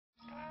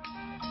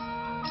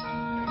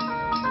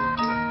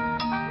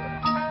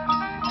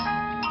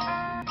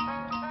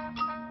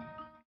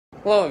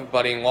Hello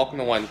everybody and welcome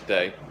to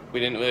Wednesday. We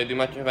didn't really do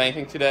much of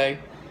anything today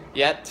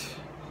yet.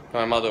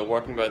 My mother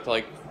working, but it's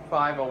like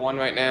 5:01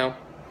 right now.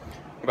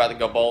 We're about to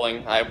go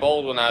bowling. I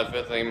bowled when I was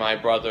visiting my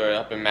brother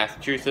up in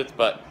Massachusetts,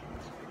 but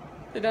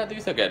did not do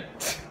so good.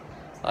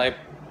 I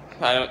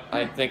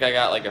think I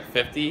got like a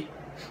 50.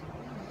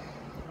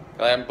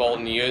 I haven't bowled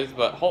in years,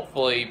 but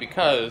hopefully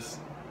because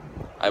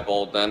I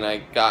bowled then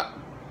I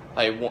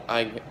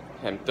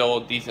am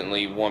still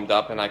decently warmed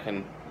up and I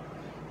can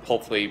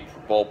hopefully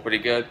bowl pretty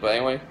good. But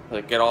anyway,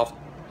 let's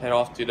head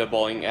off to the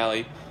bowling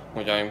alley,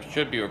 which I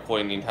should be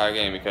recording the entire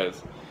game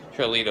because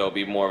Charlito will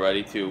be more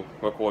ready to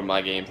record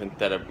my games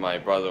instead of my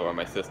brother or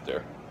my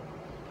sister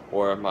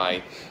or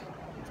my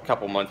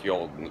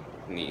couple-month-old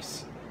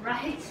niece.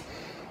 Right?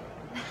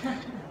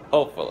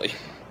 Hopefully.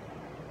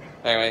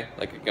 Anyway,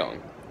 let's get going,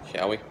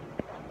 shall we?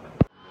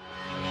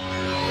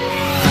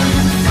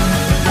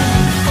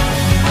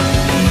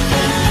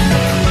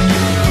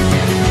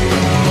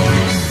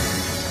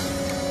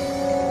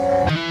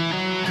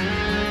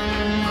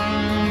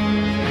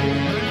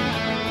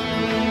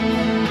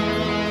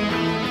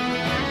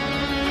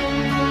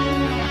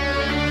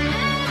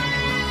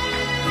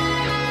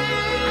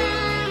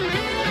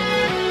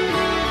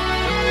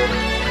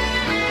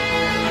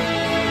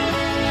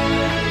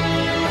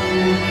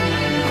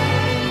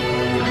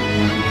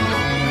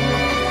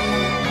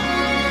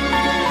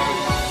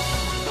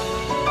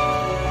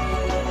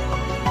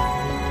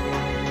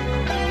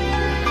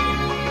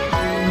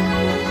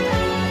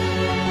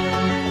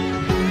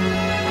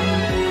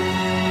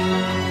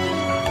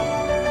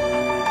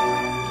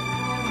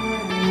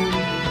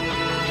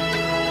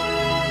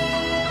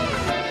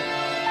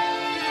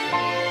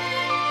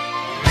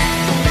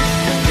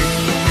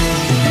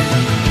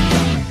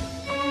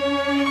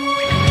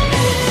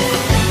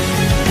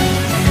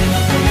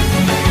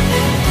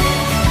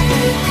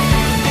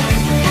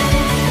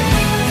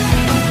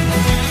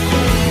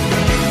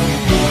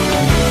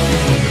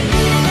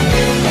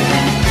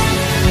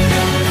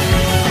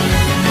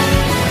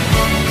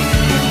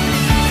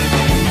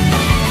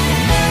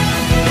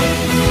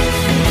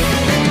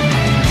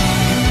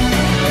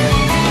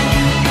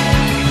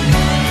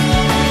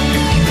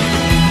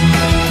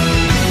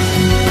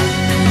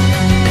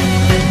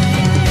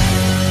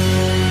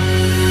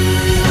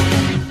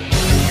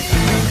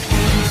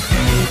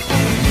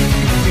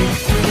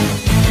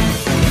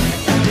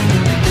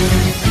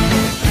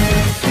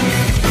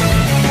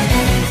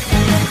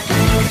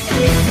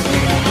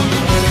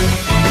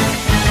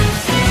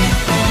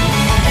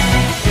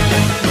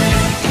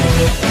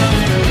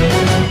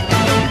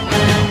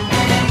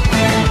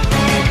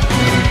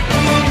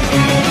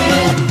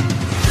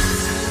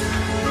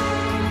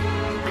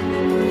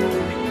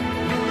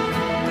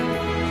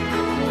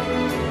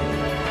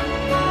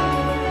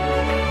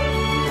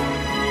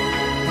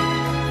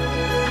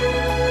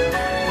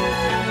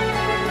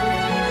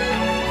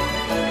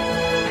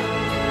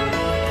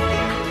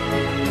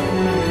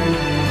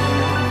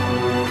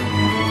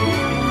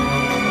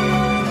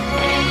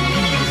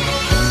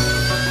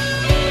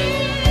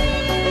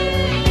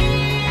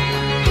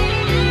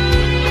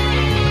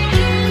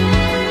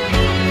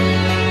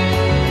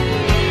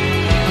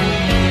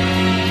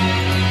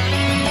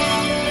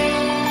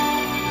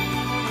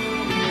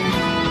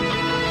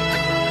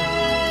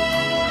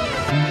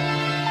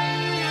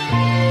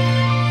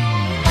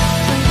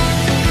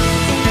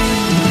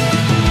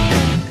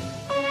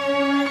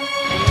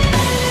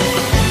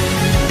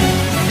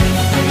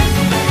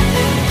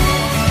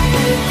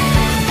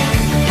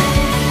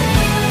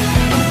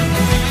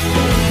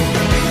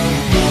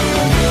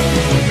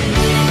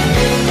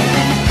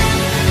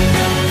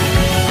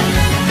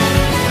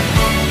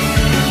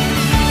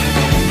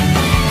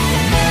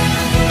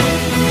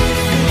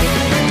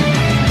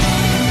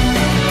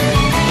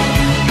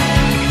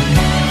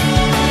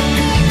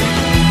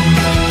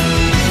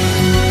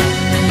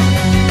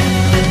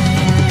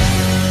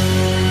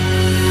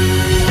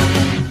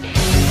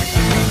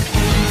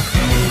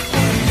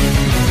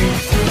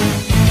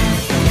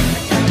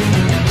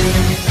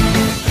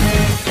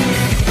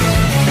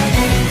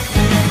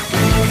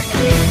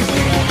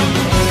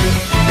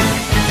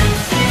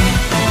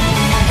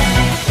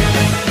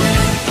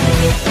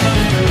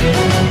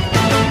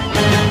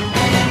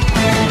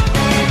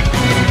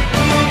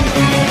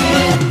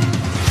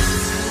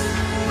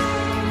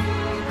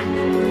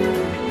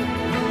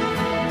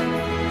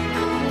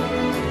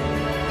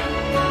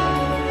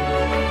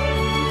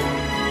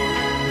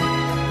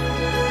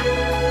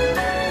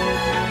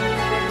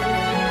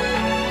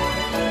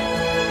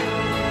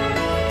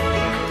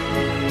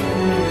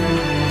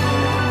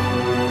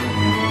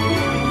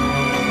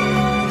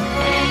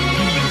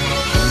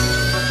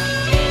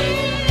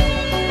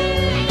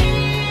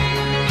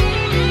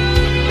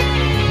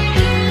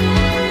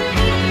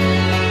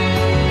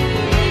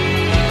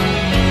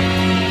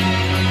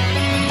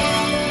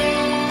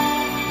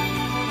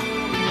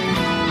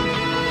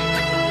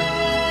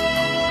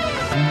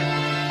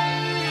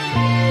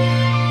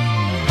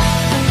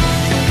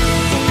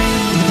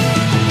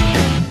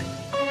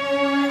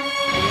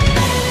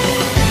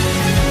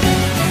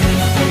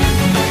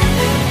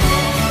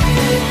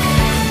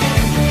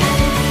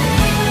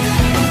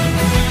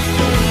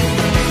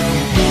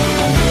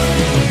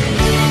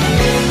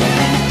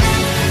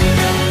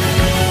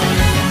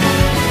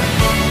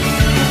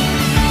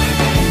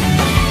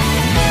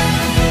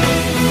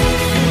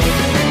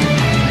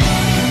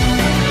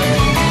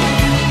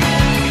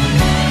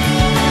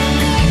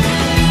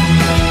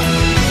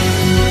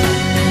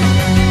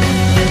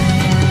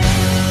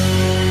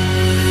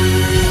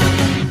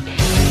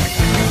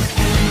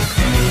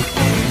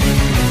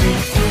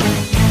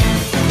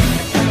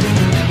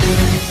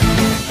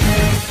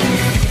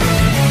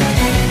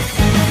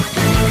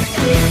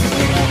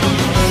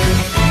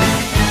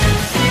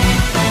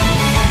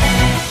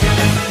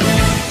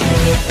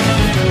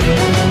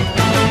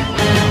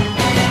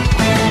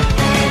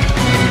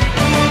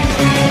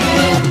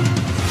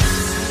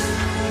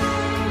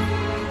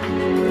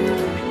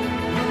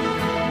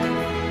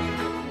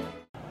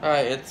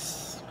 Alright,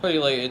 it's pretty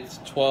late. It's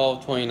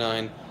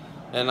 12:29,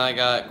 and I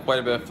got quite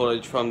a bit of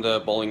footage from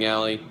the bowling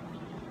alley,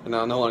 and I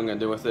don't know what I'm gonna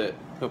do with it.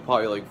 It'll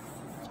probably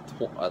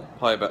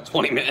probably about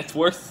 20 minutes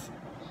worth.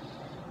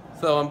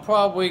 So I'm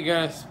probably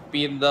gonna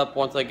speed it up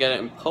once I get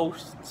it in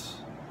post,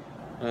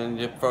 and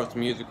just throw some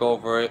music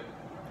over it.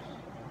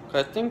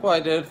 Cause I think what I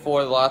did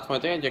for the last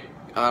one, I don't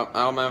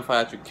remember if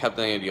I actually kept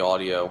any of the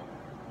audio.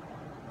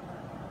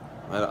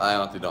 I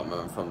honestly don't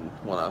remember from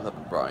when I was up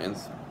at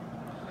Brian's,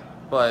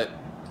 but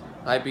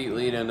I beat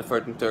Lita in the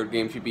first and third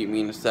game. She beat me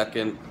in the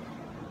second,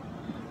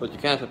 which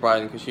is kind of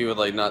surprising because she was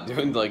like not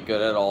doing like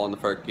good at all in the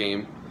first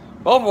game.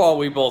 But overall,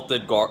 we both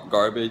did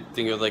garbage. I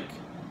think it was like,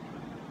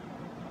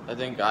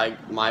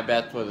 my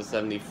bet was a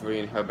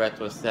 73 and her bet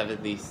was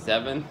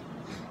 77,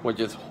 which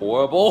is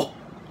horrible.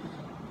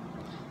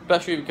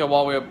 Especially because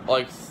while we were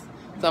like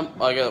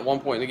at one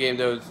point in the game,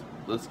 there was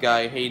this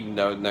guy Hayden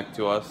that was next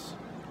to us,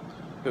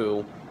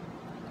 who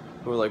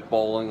were like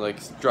bowling like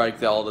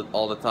strikes all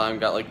the time,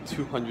 got like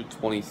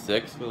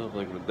 226, which was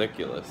like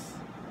ridiculous.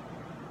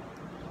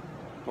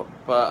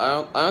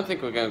 But I don't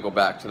think we're gonna go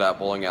back to that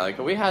bowling alley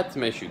because we had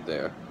some issues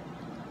there.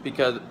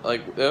 Because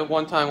like there was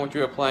one time when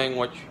we were playing,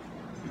 which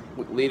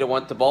Lita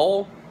went to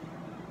bowl.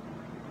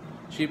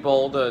 She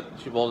bowled a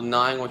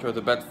 9, which was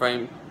the best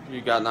frame. She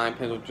got 9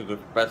 pins, which was the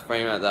best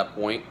frame at that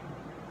point.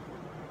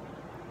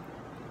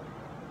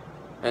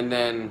 And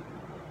then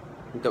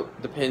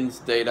the pins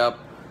stayed up.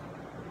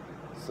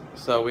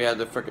 So we had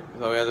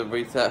to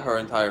reset her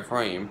entire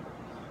frame,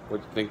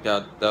 which I think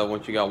that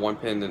when she got 1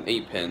 pin and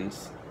 8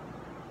 pins.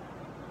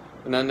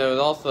 And then there was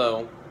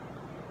also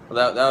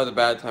that was a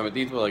bad time, but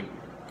these were like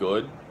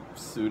good,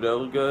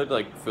 pseudo good,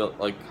 like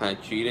kind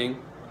of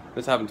cheating.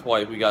 This happened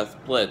twice. We got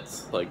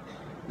splits, like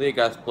they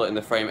got split in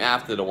the frame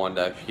after the one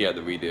that she had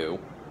to redo,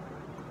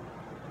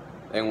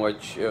 in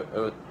which it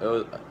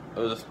was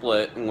a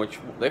split in which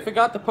they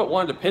forgot to put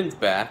one of the pins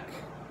back,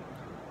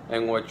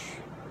 in which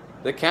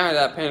they counted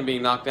that pin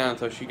being knocked down,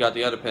 so she got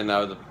the other pin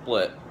that was a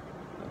split,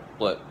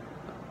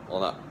 well,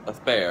 not a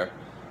spare,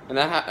 and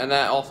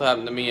that also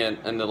happened to me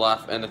in the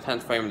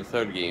 10th frame of the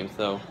third game.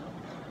 So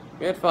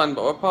we had fun,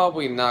 but we're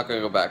probably not gonna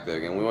go back there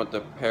again. We went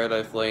to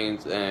Paradise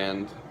Lanes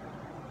and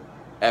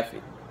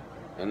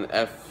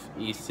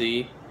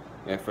FEC,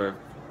 for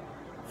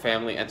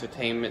Family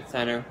Entertainment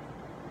Center.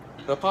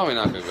 So probably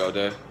not gonna go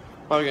there.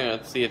 Probably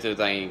gonna see if there's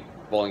any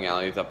bowling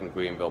alleys up in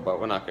Greenville, but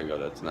we're not gonna go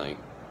there tonight.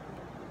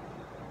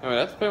 Anyway,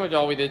 that's pretty much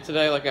all we did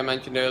today, like I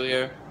mentioned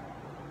earlier.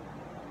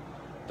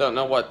 Don't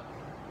know.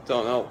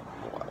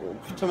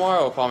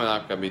 Tomorrow we're probably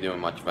not going to be doing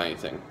much of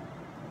anything.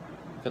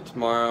 Because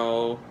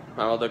tomorrow,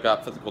 my mother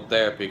got physical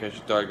therapy because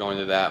she started going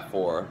to that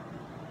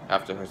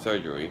after her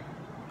surgery.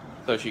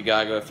 So she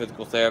got to go to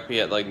physical therapy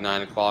at like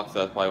 9 o'clock,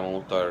 so that's probably when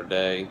we'll start her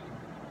day.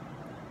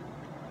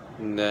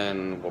 And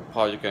then we're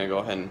probably going to go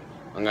ahead and,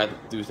 I'm going to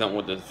have to do something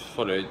with this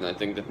footage, and I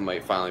think this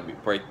might finally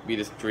break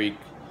the streak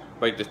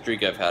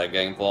I've had of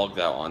getting vlogs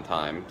out on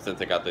time since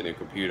I got the new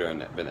computer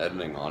and been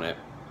editing on it.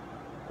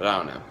 But I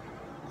don't know,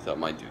 so I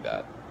might do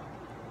that.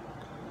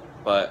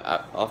 But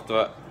I'll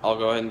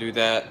go ahead and do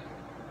that.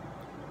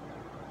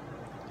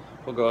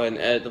 We'll go ahead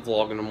and edit the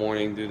vlog in the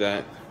morning, do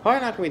that.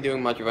 Probably not going to be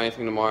doing much of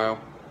anything tomorrow.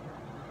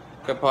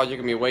 Probably going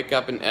to be wake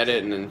up and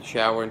edit and then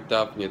shower and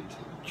stuff and just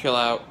chill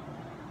out.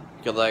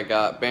 Because I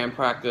got band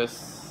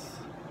practice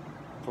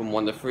from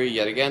 1 to 3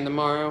 yet again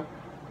tomorrow.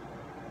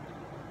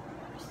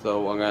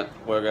 So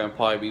we're gonna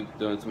probably be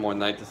doing some more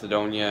Night to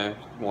Sidonia,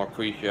 more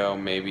pre-show,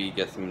 maybe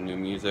get some new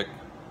music.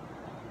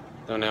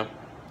 Don't know.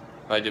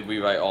 I did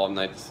rewrite all of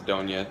Night to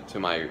Sidonia to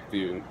my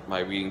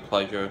reading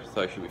pleasure,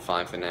 so I should be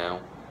fine for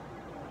now.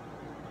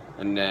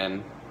 And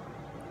then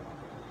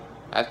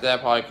after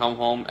that, probably come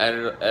home,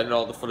 edit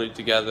all the footage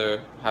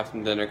together, have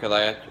some dinner, because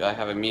I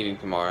have a meeting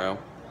tomorrow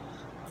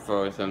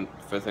for some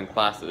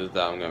classes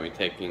that I'm gonna be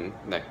taking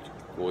next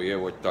school year,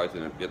 which starts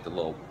in just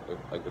a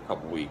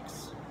couple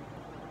weeks.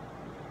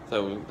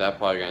 So that's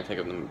probably gonna take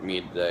up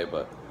me today,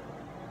 but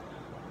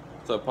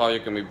so probably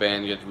gonna be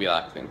banned, just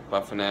relaxing.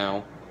 But for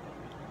now,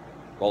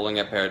 bowling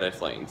at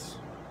Paradise Lanes.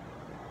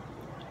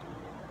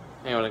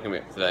 Anyway, that's gonna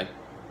be it today.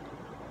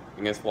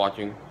 Thanks for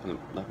watching, and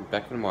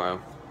back tomorrow,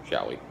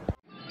 shall we?